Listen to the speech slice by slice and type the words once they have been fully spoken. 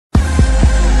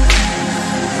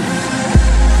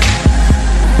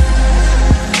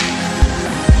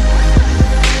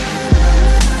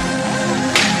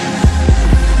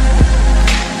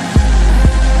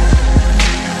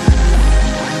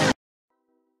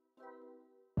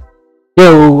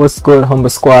Yo, what's good, Humble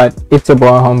Squad? It's your boy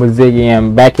Humble Ziggy, and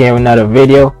I'm back here with another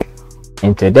video.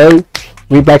 And today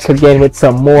we back again with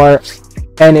some more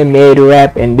animated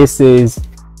rap, and this is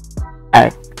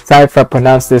sorry if I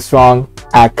pronounced this wrong,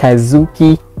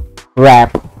 AKATSUKI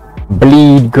rap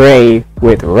Bleed Gray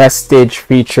with RUSTAGE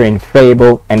featuring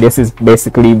Fabvl, and this is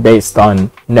basically based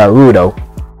on Naruto.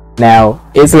 Now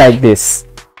it's like this.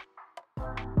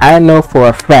 I know for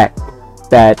a fact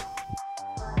that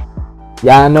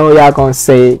y'all know y'all gonna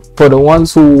say, for the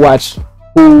ones who watch,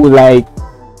 who like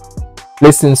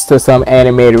listens to some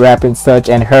animated rap and such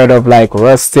and heard of like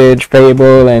RUSTAGE,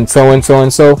 Fabvl, and so and so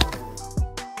and so,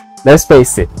 let's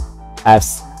face it,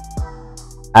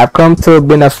 I've come to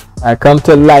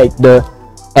like the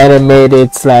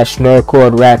animated slash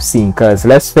nerdcore rap scene, cause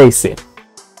let's face it,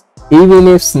 even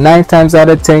if 9 times out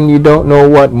of 10 you don't know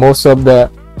what most of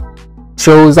the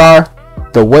shows are,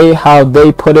 the way how they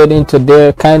put it into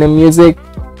their kind of music,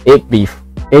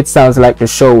 it sounds like the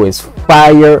show is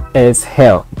fire as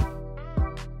hell.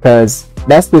 Cause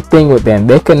that's the thing with them,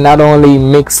 they can not only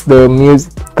mix the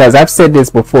music, cause I've said this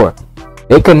before,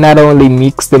 they can not only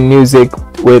mix the music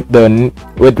with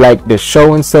like the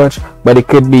show and such, but it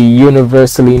could be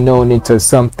universally known into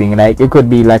something. Like it could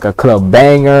be like a club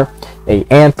banger, a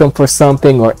anthem for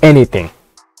something, or anything.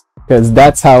 Cause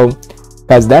that's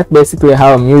basically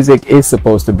how music is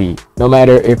supposed to be. No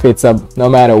matter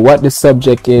what the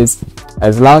subject is,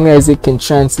 as long as it can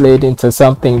translate into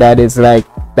something that is like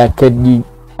that could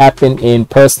happen in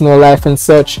personal life and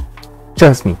such,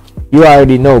 trust me, you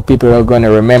already know people are gonna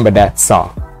remember that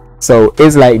song. So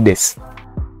it's like this.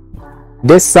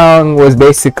 This song was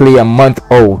basically a month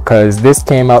old, cause this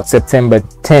came out September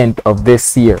 10th of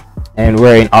this year, and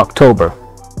we're in October.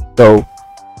 So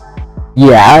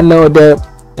yeah, I know that.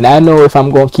 And I know if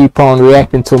I'm gonna keep on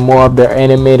reacting to more of the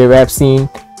animated rap scene,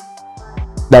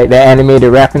 like the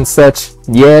animated rap and such,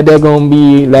 yeah, they're gonna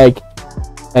be like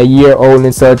a year old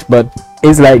and such, but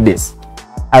it's like this.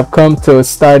 I've come to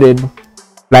started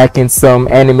liking some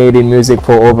animated music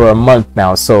for over a month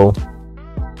now, so,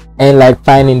 and like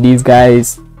finding these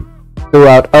guys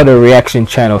throughout other reaction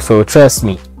channels, so trust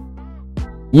me,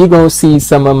 you gonna see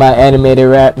some of my animated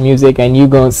rap music, and you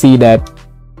gonna see that.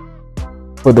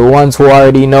 For the ones who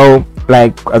already know,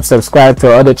 like I've subscribed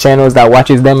to other channels that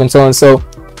watches them and so and so,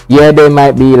 yeah, they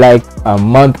might be like a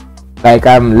month, like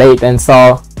I'm late and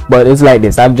saw, but it's like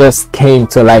this. I've just came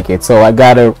to like it, so I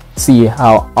gotta see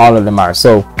how all of them are.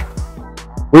 So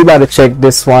we about to check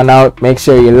this one out. Make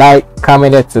sure you like,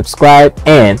 comment, and subscribe,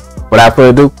 and without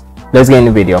further ado, let's get in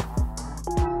the video.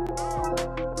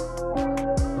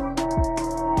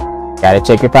 Gotta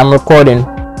check if I'm recording.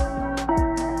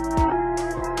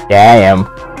 Yeah, I am.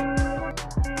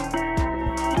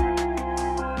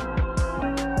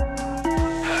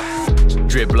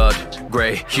 Drip blood,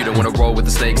 grey, you don't wanna roll with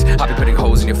the snakes. I be putting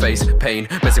holes in your face, pain,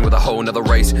 messing with a whole nother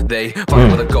race. They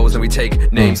fucking with the goals and we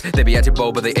take names. They be acting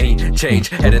bold but they ain't change.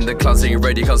 Head in the cloud saying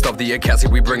ready, can't stop the AKATSUKI.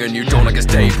 We bring a new dawn like it's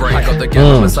daybreak. I got the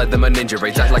gang beside them a ninja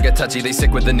race. Act like a touchy, they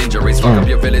sick with the ninja race. Fuck up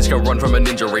your village, go run from a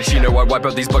ninja race. You know I wipe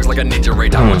out these bugs like a ninja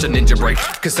raid. I watch a ninja break,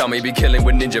 cause some may be killing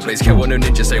with ninja blades. Kill what no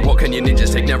ninja say, what can you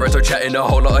ninjas take? Naruto chatting a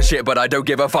whole lot of shit, but I don't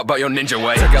give a fuck about your ninja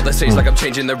way. Take out the stage like I'm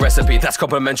changing the recipe, that's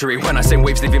complimentary. When I sing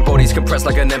waves leaving bodies compressed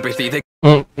like an empathy, they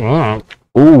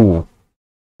Ooh.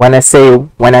 When I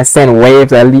send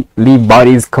waves, I leave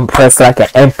bodies compressed like an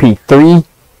MP3.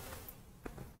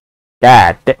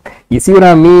 God, you see what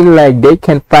I mean? Like they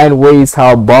can find ways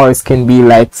how bars can be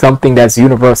like something that's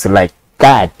universal. Like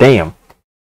god damn.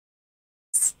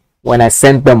 When I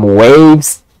send them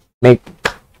waves,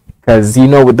 cause you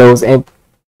know with those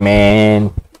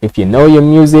man, if you know your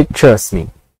music, trust me.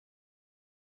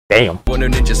 Damn. What no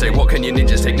ninja say, what can you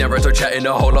ninjas take? Naruto chatting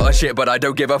a whole lot of shit, but I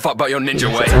don't give a fuck about your ninja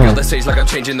way. Take out the stage like I'm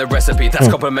changing the recipe, that's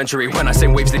complimentary. When I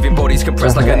sing waves leaving bodies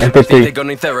compressed like an empathy, they got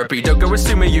in therapy. Don't go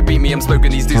assuming you beat me, I'm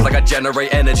smoking these dudes like I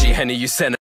generate energy. Henny, you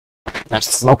send it. I'm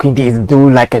smoking these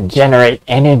dudes like a generate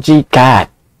energy. God.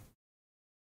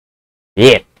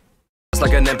 Yeah.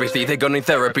 Like an empathy, they got in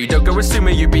therapy. Don't go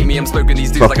assuming you beat me, I'm smoking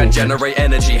these dudes like I generate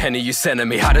energy. Henny, you sending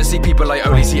me. I don't see people, I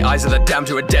only see eyes of the damned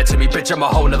who are dead to me. Bitch, I'm a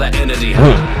whole nother entity.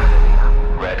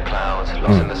 Red clouds,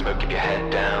 lost in the smoke, keep your head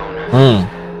down.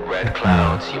 Red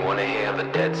clouds, you wanna hear the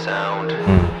dead sound.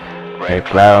 Red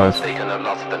clouds, they gonna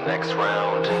lost the next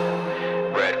round.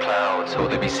 Red clouds, all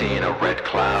they be seeing are red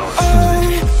clouds.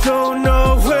 I don't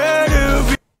know where to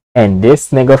be. And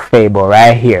this nigga Fabvl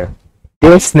right here.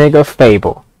 This nigga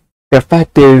Fabvl. The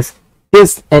fact is,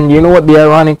 and you know what the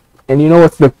ironic, and you know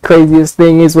what the craziest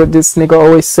thing is, what this nigga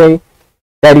always say?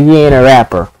 That he ain't a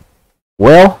rapper.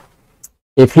 Well,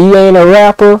 if he ain't a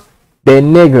rapper,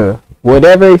 then nigga,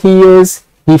 whatever he is,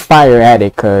 he fire at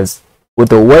it, cause with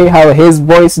the way how his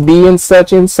voice be in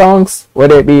such in songs,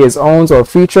 whether it be his own or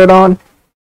featured on,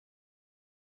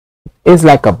 it's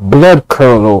like a blood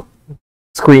curdle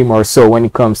scream or so when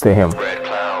it comes to him. Red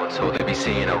clouds, so they be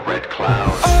seeing a red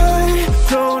cloud. I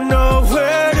don't know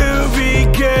where to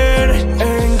begin.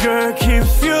 Anger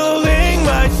keeps fueling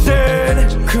my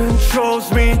sin,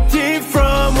 controls me deep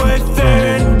from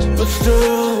within, but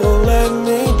still won't let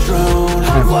me drown.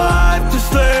 I've wiped the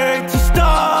slate to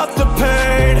stop the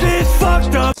pain. It's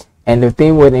fucked up. And the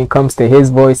thing when it comes to his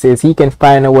voice is he can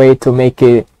find a way to make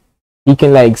it, he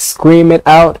can like scream it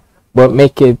out, but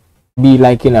make it be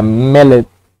like in a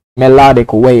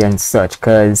melodic way and such.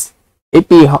 Cause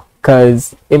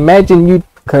imagine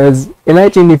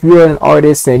if you're an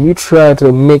artist and you try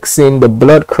to mix in the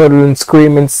blood curdling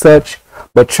scream and such,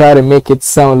 but try to make it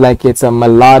sound like it's a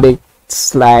melodic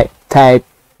type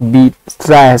beat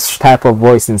slash type of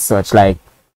voice and such, like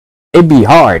it'd be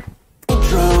hard.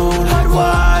 I'd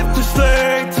wipe the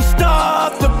slate to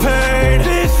stop the pain.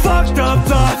 These fucked up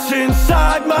thoughts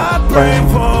inside my brain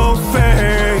won't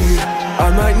fade. I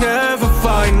might never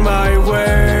find my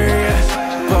way,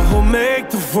 but we'll make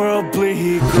the world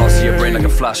bleed gray. Lost your brain like a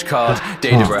flashcard.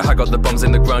 Data, I got the bombs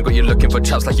in the ground, got you looking for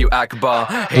chaps like you Akbar.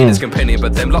 Haters companion,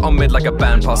 but them lot on mid like a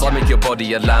band pass. I make your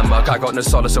body a landmark. I got no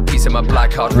solace or peace in my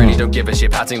black heart. Really don't give a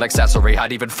shit, patting like Sasori.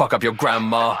 I'd even fuck up your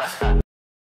grandma.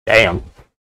 Damn.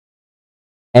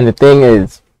 And the thing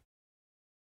is,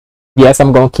 yes,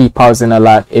 I'm gonna keep pausing a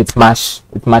lot. It's my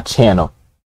channel.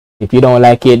 If you don't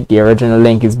like it, the original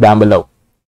link is down below.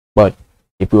 But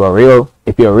if you're a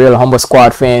real Humble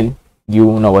Squad fan,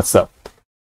 you know what's up.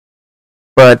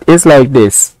 But it's like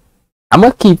this. I'm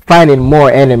gonna keep finding more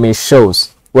anime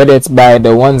shows, whether it's by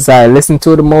the ones I listen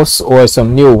to the most or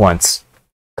some new ones.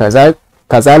 Cause I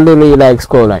literally like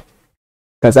scrolling.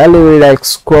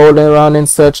 Around and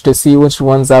such to see which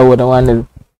ones I would want to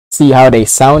see how they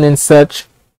sound and such.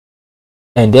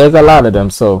 And there's a lot of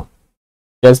them, so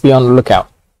just be on the lookout.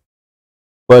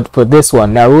 But for this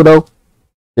one, Naruto,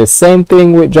 the same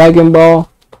thing with Dragon Ball.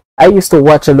 I used to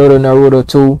watch a little Naruto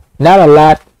too. Not a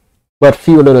lot, but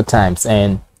few little times.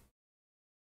 And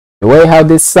the way how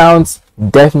this sounds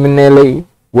definitely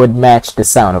would match the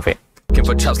sound of it. Looking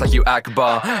for chaps like you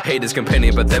Akbar. Haters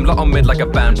companion, but them lot on mid like a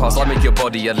band pass. I make your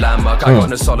body a landmark. I got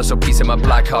no solace or peace in my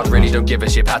black heart. Really don't give a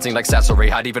shit, patting like Sasori.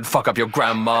 I'd even fuck up your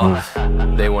grandma.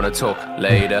 They wanna talk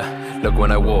later. Look when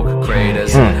I walk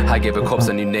craters. I give a corpse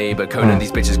a new neighbor. Conan,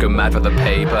 these bitches go mad for the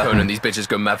paper.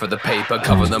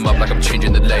 Cover them up like I'm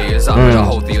changing the layers. I put a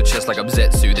hole through your chest like I'm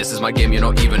Zetsu. This is my game, you're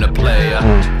not even a player.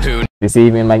 This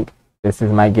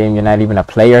is my game, you're not even a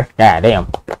player. God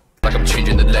damn. Like I'm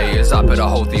changing the layers. I put a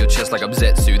hole through your chest like I'm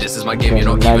Zetsu. This is my game, you're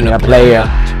not even a player.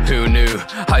 Who knew?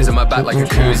 Eyes on my back like a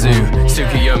kuzu.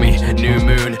 Tsukiyomi, new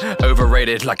moon.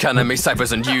 Overrated like anime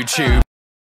ciphers on YouTube.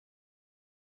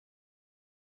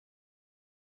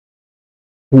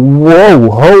 Whoa,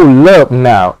 hold up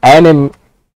now.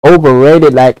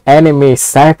 Overrated like anime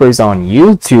ciphers on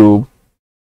YouTube.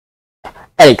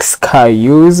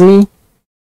 Excuse me.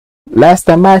 Last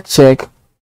time I checked,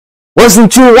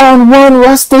 wasn't you on one,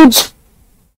 Rustage?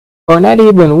 Or not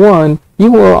even one,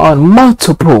 you were on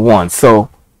multiple ones. So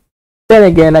then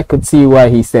again, I could see why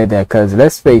he said that, because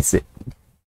let's face it,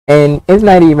 and it's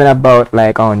not even about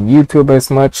like on YouTube as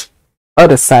much.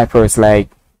 Other ciphers like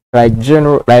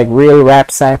general, like real rap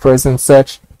ciphers and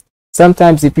such,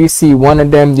 sometimes if you see one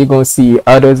of them, you're gonna see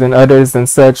others and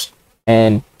such,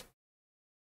 and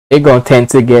it gonna tend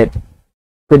to get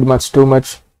pretty much too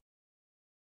much.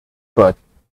 But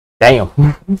damn.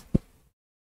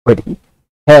 But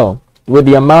hell, with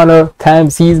the amount of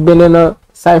times he's been in a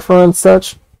cipher and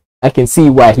such, I can see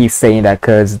why he's saying that,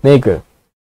 cause nigga,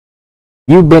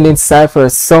 you've been in cipher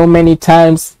so many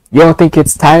times, you don't think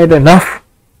it's tired enough?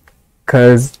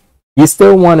 Cause you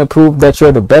still want to prove that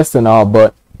you're the best and all,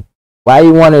 but why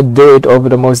you want to do it over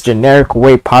the most generic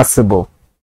way possible?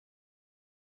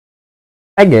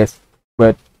 I guess,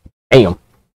 but damn.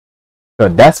 So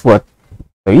that's what.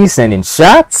 So you sending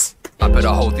shots? I put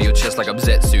a hole through your chest like I'm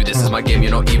Zetsu. This is my game,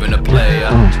 you're not even a player.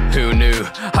 Who knew?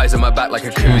 Eyes on my back like a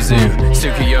kuzu.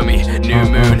 Tsukiyomi, new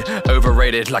moon.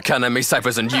 Overrated like anime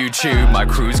ciphers on YouTube. My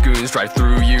crew's goons drive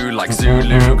through you like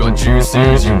Zulu. Got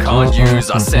juices you can't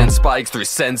use. I send spikes through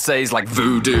senseis like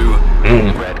voodoo.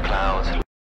 Red clouds.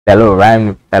 That little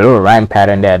rhyme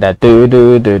pattern there. That do.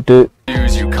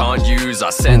 You can't use. I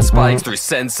send spikes through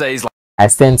senseis like. I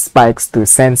send spikes through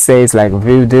senseis like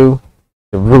voodoo.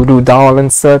 The voodoo doll and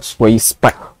such, where you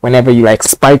spike whenever you like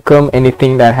spike them,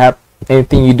 anything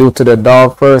you do to the doll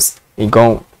first, you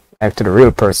go back to the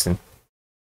real person.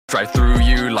 Drive through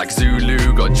you like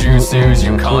Zulu. Got jutsus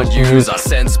you can't use. I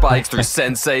send spikes through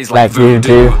senseis like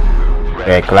voodoo.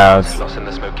 Red clouds, lost in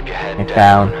the smoke, keep your head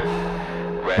down.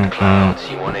 Red clouds,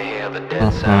 you wanna hear the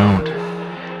dead sound.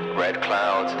 Red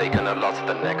clouds, they gonna lost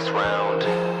the next round.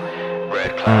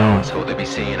 Red clouds, will they be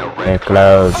seeing a red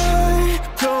clouds? I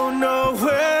don't know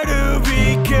where to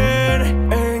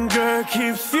begin. Anger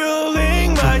keeps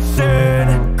fueling my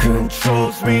sin.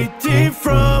 Controls me deep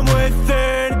from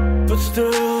within, but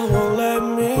still won't let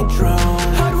me drown.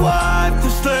 I'd wipe the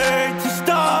slate to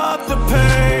stop the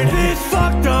pain. These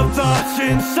fucked up thoughts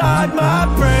inside my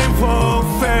brain won't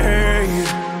fade.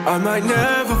 I might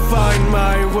never find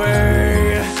my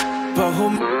way, but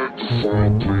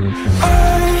I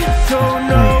don't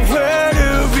know where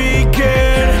to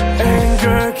begin.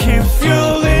 Anger keeps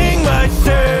fueling my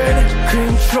sin.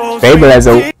 Controls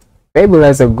Fabvl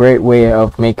has a great way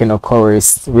of making a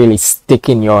chorus really stick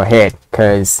in your head,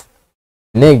 cause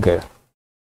nigga,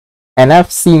 and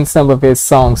I've seen some of his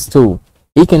songs too.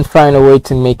 He can find a way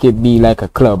to make it be like a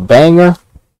club banger,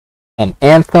 an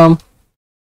anthem,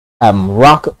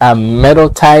 rock, metal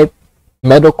type,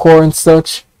 metalcore and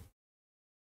such.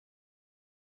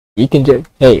 He can just,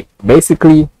 hey,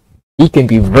 basically, he can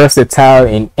be versatile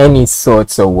in any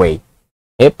sorts of way.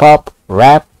 Hip hop,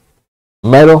 rap,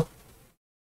 metal.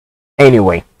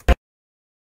 Anyway,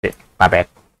 my bad.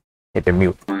 Hit the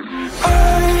mute.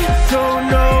 I don't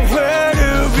know where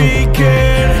to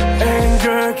begin.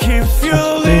 Anger keeps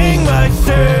fueling my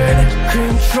sin.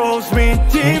 Controls me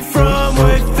deep from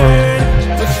within,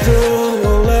 but still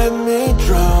won't let me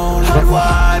drown. I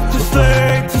wipe the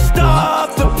slate to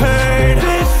stop the pain.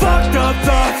 These fucked up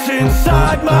thoughts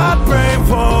inside my brain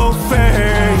won't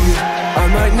fade. I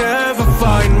might never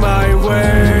find my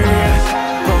way,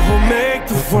 but we'll make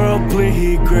the world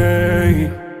bleed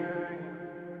gray.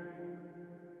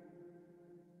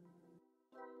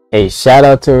 Hey, shout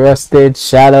out to RUSTAGE,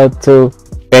 shout out to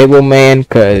Fabvl man,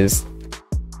 cause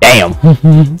damn.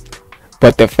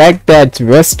 But the fact that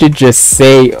RUSTAGE just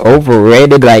say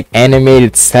overrated like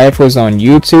animated ciphers on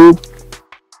YouTube,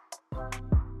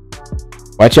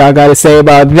 what y'all gotta say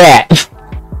about that?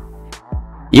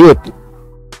 You would,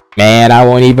 man, I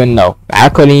won't even know. I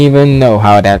couldn't even know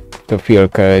how that to feel,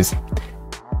 cause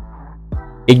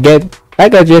it get,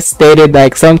 like I just stated,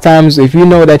 like sometimes if you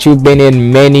know that you've been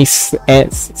in many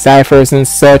ciphers and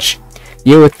such,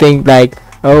 you would think like,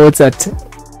 oh, it's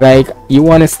like you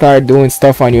want to start doing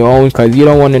stuff on your own, because you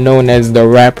don't want to known as the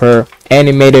rapper,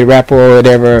 animated rapper or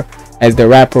whatever, as the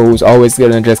rapper who's always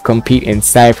gonna just compete in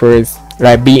ciphers,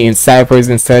 like be in ciphers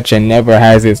and such, and never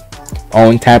has his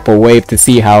own type of wave to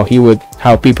see how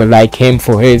people like him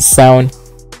for his sound.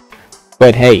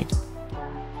 But hey,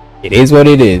 it is what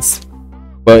it is.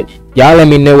 But y'all let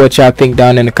me know what y'all think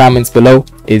down in the comments below.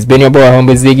 It's been your boy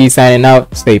Humble Ziggy signing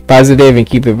out. Stay positive and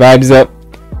keep the vibes up.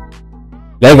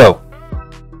 Let's go.